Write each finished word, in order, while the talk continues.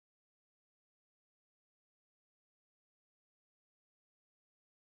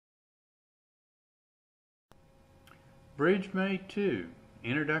BridgeMate 2,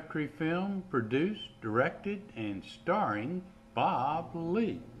 introductory film produced, directed, and starring Bob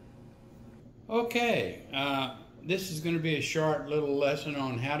Lee. Okay, this is going to be a short little lesson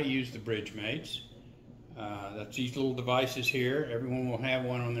on how to use the BridgeMates. That's these little devices here. Everyone will have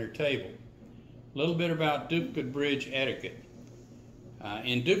one on their table. A little bit about duplicate bridge etiquette.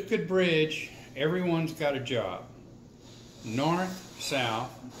 In duplicate bridge, everyone's got a job. North, south.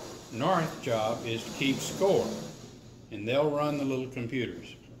 North job is to keep score, and they'll run the little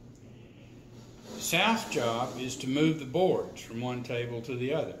computers. South job is to move the boards from one table to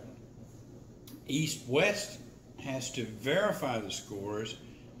the other. East-west has to verify the scores,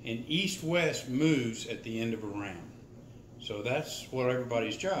 and east-west moves at the end of a round. So that's what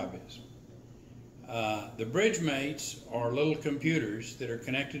everybody's job is. The BridgeMates are little computers that are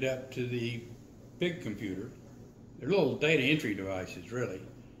connected up to the big computer. They're little data entry devices, really.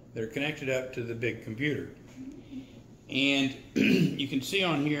 They're connected up to the big computer. And you can see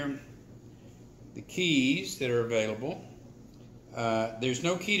on here the keys that are available. There's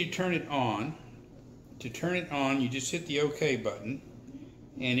no key to turn it on. To turn it on, you just hit the OK button,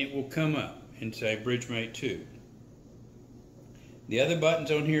 and it will come up and say BridgeMate 2. The other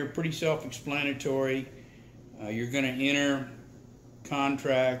buttons on here are pretty self-explanatory. You're going to enter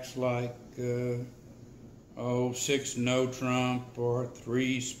contracts like 6 no trump or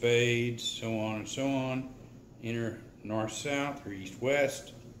 3 spades, so on and so on. Enter north south or east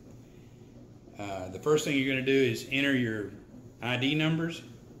west. The first thing you're going to do is enter your ID numbers,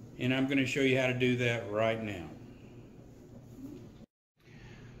 and I'm going to show you how to do that right now.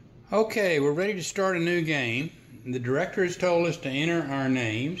 Okay, we're ready to start a new game. The director has told us to enter our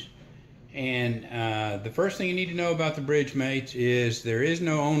names, and the first thing you need to know about the BridgeMates is there is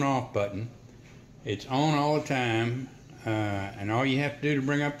no on-off button. It's on all the time, and all you have to do to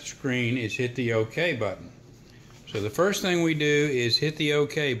bring up the screen is hit the OK button. So the first thing we do is hit the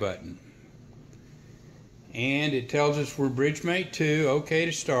OK button, and it tells us we're BridgeMate 2, OK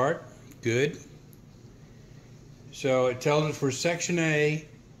to start, good. So it tells us we're Section A,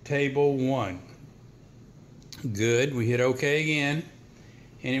 Table 1. Good, we hit OK again,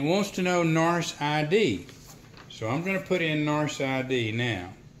 and it wants to know North's ID. So I'm going to put in North's ID now,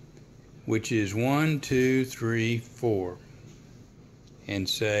 which is 1, 2, 3, 4, and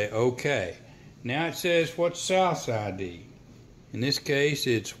say OK. Now it says what's South's ID. In this case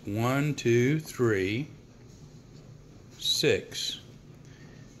it's 1, 2, 3, 6.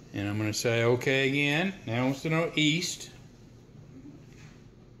 And I'm going to say OK again. Now it wants to know East,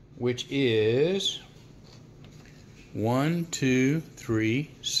 which is 1, 2, 3,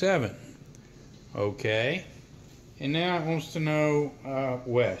 7. Okay. And now it wants to know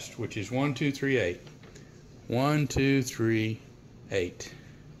West, which is 1, 2, 3, 8. 1, 2, 3, 8.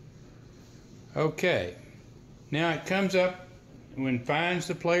 Okay. Now it comes up and finds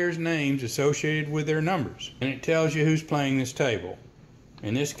the players' names associated with their numbers, and it tells you who's playing this table.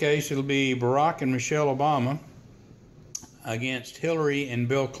 In this case, it'll be Barack and Michelle Obama against Hillary and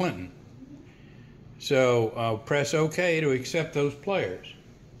Bill Clinton. So press OK to accept those players.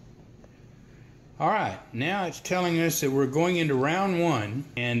 Alright, now it's telling us that we're going into round 1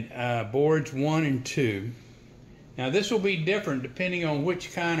 and boards 1 and 2. Now this will be different depending on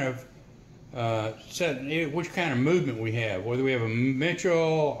which kind of movement we have, whether we have a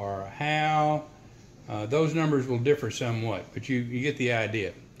Mitchell or a Howe. Those numbers will differ somewhat, but you get the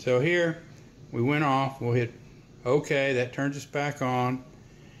idea. So here we went off, we'll hit OK, that turns us back on,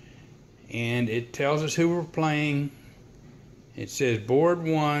 and it tells us who we're playing. It says board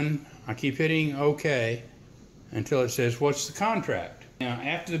 1. I keep hitting OK until it says what's the contract. Now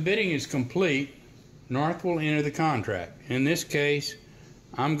after the bidding is complete, North will enter the contract. In this case,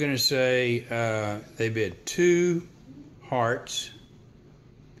 I'm going to say they bid 2 hearts,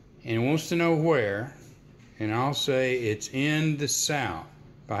 and it wants to know where, and I'll say it's in the south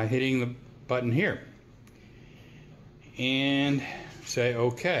by hitting the button here, and say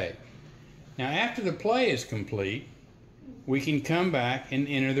OK. Now after the play is complete, we can come back and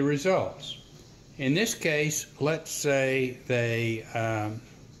enter the results. In this case, let's say they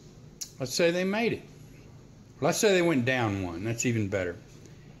made it. Let's say they went down 1. That's even better.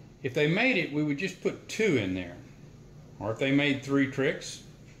 If they made it, we would just put 2 in there. Or if they made 3 tricks,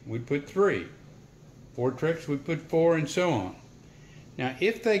 we'd put 3. 4 tricks, we'd put 4, and so on. Now,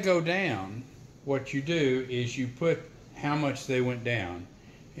 if they go down, what you do is you put how much they went down.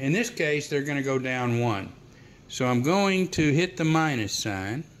 In this case, they're going to go down 1. So I'm going to hit the minus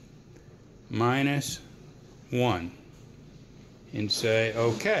sign, minus 1, and say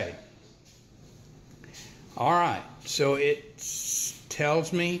OK. All right, so it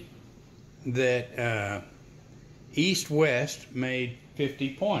tells me that East-West made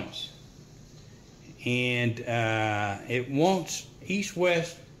 50 points. And it wants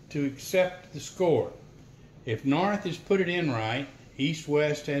East-West to accept the score. If North has put it in right,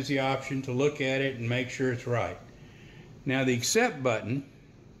 East-West has the option to look at it and make sure it's right. Now the accept button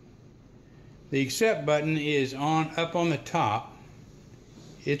is up on the top.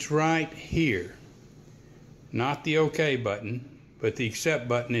 It's right here. Not the OK button, but the accept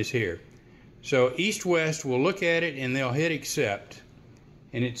button is here. So East-West will look at it and they'll hit accept,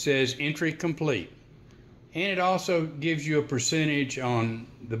 and it says entry complete. And it also gives you a percentage on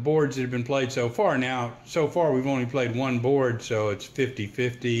the boards that have been played so far. Now, so far we've only played one board, so it's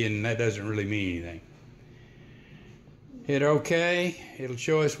 50-50, and that doesn't really mean anything. Hit OK. It'll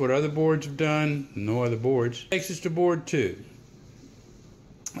show us what other boards have done. No other boards. Takes us to board 2.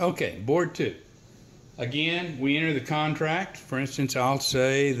 Okay, board 2. Again, we enter the contract. For instance, I'll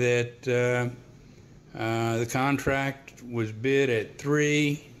say that the contract was bid at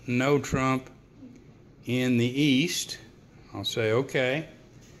 3, no trump in the East. I'll say OK.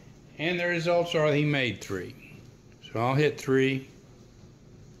 And the results are he made 3. So I'll hit 3.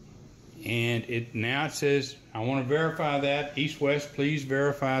 And now it says, I want to verify that. East-West, please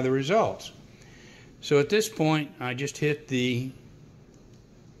verify the results. So at this point, I just hit the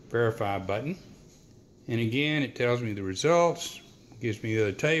verify button. And again, it tells me the results, gives me the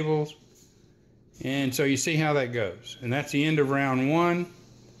other tables. And so you see how that goes. And that's the end of round 1.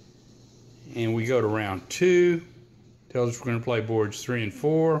 And we go to round 2. Tells us we're going to play boards 3 and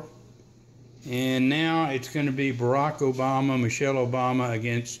 4. And now it's going to be Barack Obama, Michelle Obama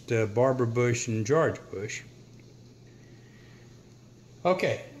against Barbara Bush and George Bush.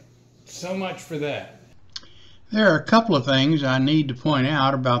 Okay, so much for that. There are a couple of things I need to point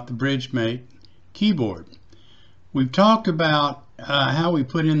out about the BridgeMate keyboard. We've talked about how we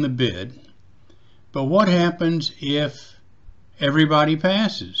put in the bid, but what happens if everybody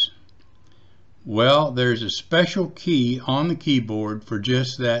passes? Well, there's a special key on the keyboard for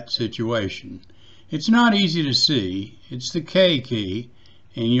just that situation. It's not easy to see. It's the K key,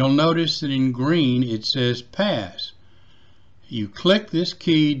 and you'll notice that in green it says pass. You click this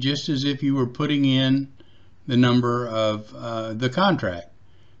key just as if you were putting in the number of the contract,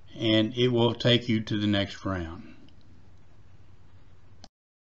 and it will take you to the next round.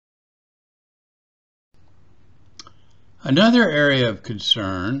 Another area of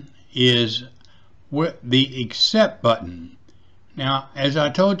concern is the accept button. Now, as I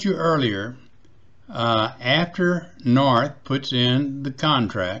told you earlier, after North puts in the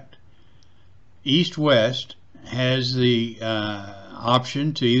contract, East-West has the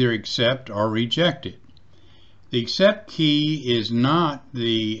option to either accept or reject it. The accept key is not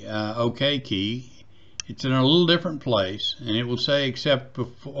the OK key. It's in a little different place, and it will say accept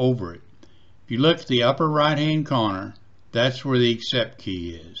over it. If you look at the upper right hand corner, that's where the accept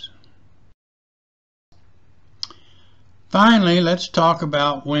key is. Finally, let's talk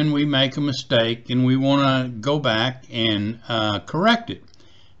about when we make a mistake and we want to go back and correct it.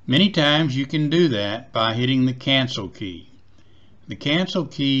 Many times you can do that by hitting the cancel key. The cancel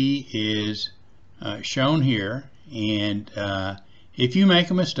key is shown here, and if you make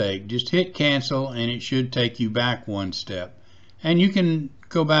a mistake, just hit cancel and it should take you back one step. And you can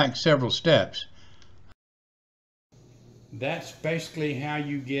go back several steps. That's basically how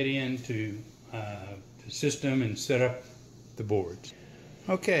you get into the system and set up the boards.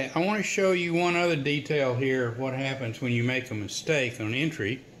 Okay, I want to show you one other detail here of what happens when you make a mistake on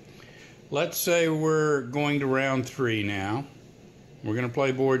entry. Let's say we're going to round 3 now. We're going to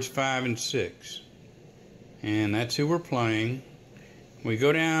play boards 5 and 6. And that's who we're playing. We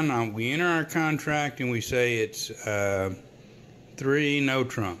go down, we enter our contract, and we say it's 3, no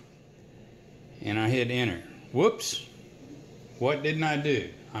trump. And I hit enter. Whoops. What didn't I do?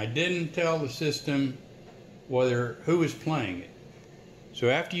 I didn't tell the system who was playing it. So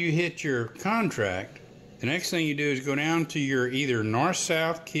after you hit your contract, the next thing you do is go down to your either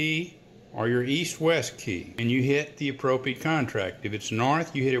north-south key or your east-west key, and you hit the appropriate contract. If it's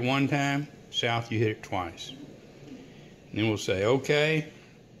north, you hit it 1 time, south, you hit it twice. And then we'll say OK,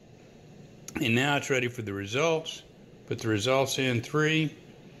 and now it's ready for the results. Put the results in 3,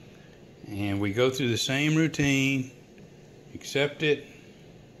 and we go through the same routine. Accept it,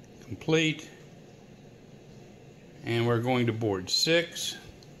 complete, and we're going to board 6.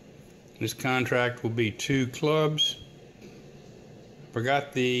 This contract will be 2 clubs.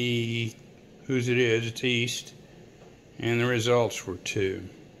 Forgot whose it is. It's East, and the results were 2.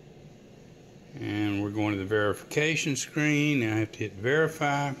 And we're going to the verification screen. Now I have to hit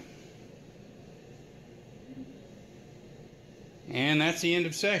verify, and that's the end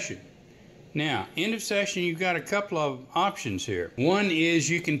of session. Now, end of session, you've got a couple of options here. One is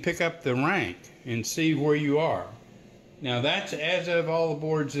you can pick up the rank and see where you are. Now, that's as of all the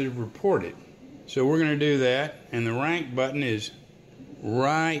boards that have reported. So we're going to do that, and the rank button is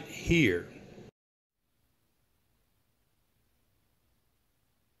right here.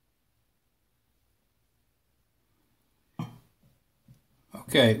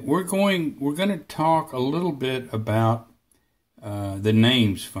 Okay, we're going to talk a little bit about the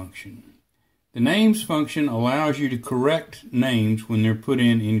names function. The names function allows you to correct names when they're put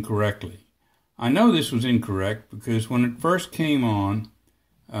in incorrectly. I know this was incorrect because when it first came on,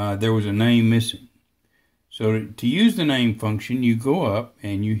 there was a name missing. So to use the name function, you go up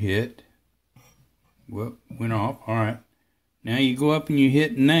and you hit, whoop, went off, all right. Now you go up and you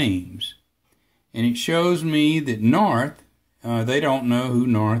hit names. And it shows me that North, they don't know who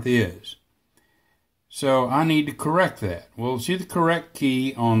North is. So I need to correct that. Well, see the correct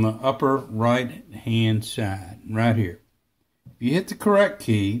key on the upper right-hand side, right here. If you hit the correct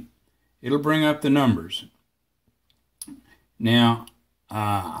key, it'll bring up the numbers. Now,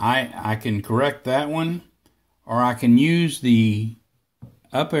 I can correct that one, or I can use the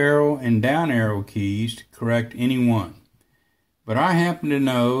up arrow and down arrow keys to correct any one. But I happen to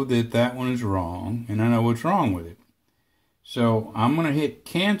know that that one is wrong, and I know what's wrong with it. So I'm going to hit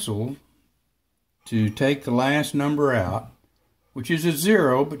cancel to take the last number out, which is a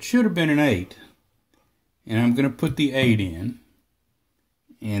 0, but should have been an 8. And I'm going to put the 8 in.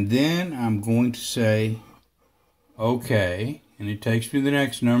 And then I'm going to say, OK. And it takes me to the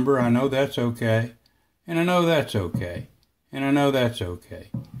next number. I know that's OK. And I know that's OK. And I know that's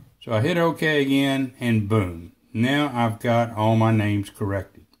OK. So I hit OK again, and boom. Now I've got all my names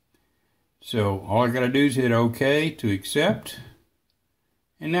corrected. So all I got to do is hit OK to accept.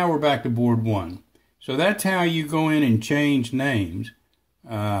 And now we're back to board 1. So that's how you go in and change names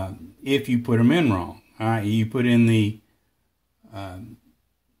if you put them in wrong. You put in the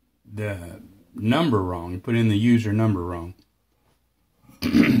number wrong. You put in the user number wrong.